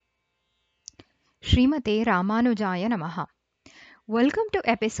Srimate Ramanujaya Namaha. Welcome to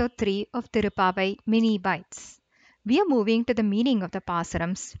episode 3 of Tirupavai Mini Bites. We are moving to the meaning of the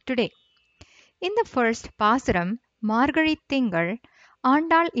Pasarams today. In the first Pasaram, Margaret Tingal,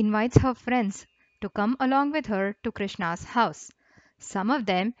 Andal invites her friends to come along with her to Krishna's house. Some of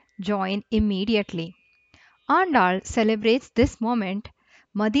them join immediately. Andal celebrates this moment,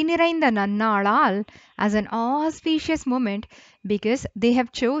 Madinirainda Nannalal, as an auspicious moment because they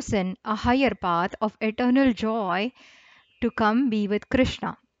have chosen a higher path of eternal joy to come be with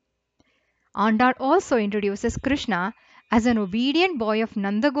Krishna. Andal also introduces Krishna as an obedient boy of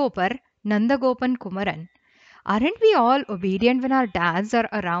Nandagopar, Nandagopan Kumaran. Aren't we all obedient when our dads are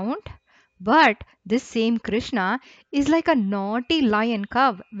around? But this same Krishna is like a naughty lion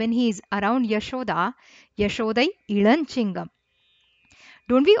cub when he is around Yashoda, Yashodai Ilanchingam.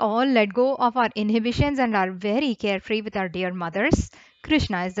 Don't we all let go of our inhibitions and are very carefree with our dear mothers?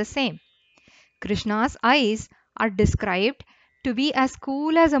 Krishna is the same. Krishna's eyes are described to be as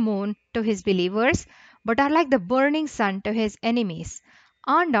cool as a moon to his believers, but are like the burning sun to his enemies.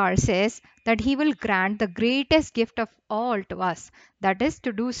 Andar says that he will grant the greatest gift of all to us, that is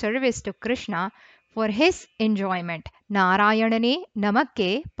to do service to Krishna for his enjoyment. Narayanane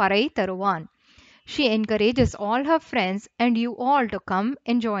namakke parai taruvan. She encourages all her friends and you all to come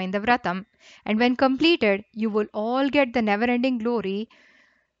and join the Vratam. And when completed, you will all get the never ending glory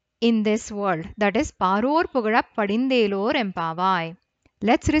in this world. That is Paror Pugada Padindelor Empavai.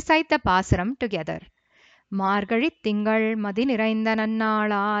 Let's recite the Pasaram together. மார்கழித் திங்கள் மதிநிறைந்த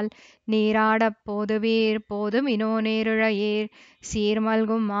நன்னாளால் நீராடப் போதுவீர் போதுமினோ நேரிழையீர்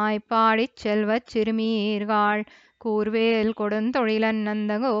சீர்மல்கும் மாய்ப்பாடிச் செல்வச் சிறுமீர்காள் கூர்வேல் கொடுந்தொழிலன்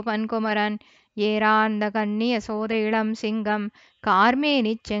நந்தகோபன் குமரன் ஏரார்ந்த கண்ணிய சோத இளம் சிங்கம்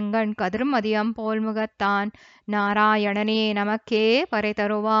கார்மேனிச் செங்கண் கதிர்மதியம் போல் முகத்தான் நாராயணனே நமக்கே பறை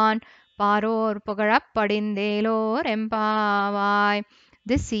தருவான் பாரோர் புகழப் படிந்தேலோர் எம்பாவாய்.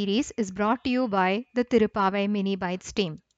 This series is brought to you by the Tirupavai Mini Bites team.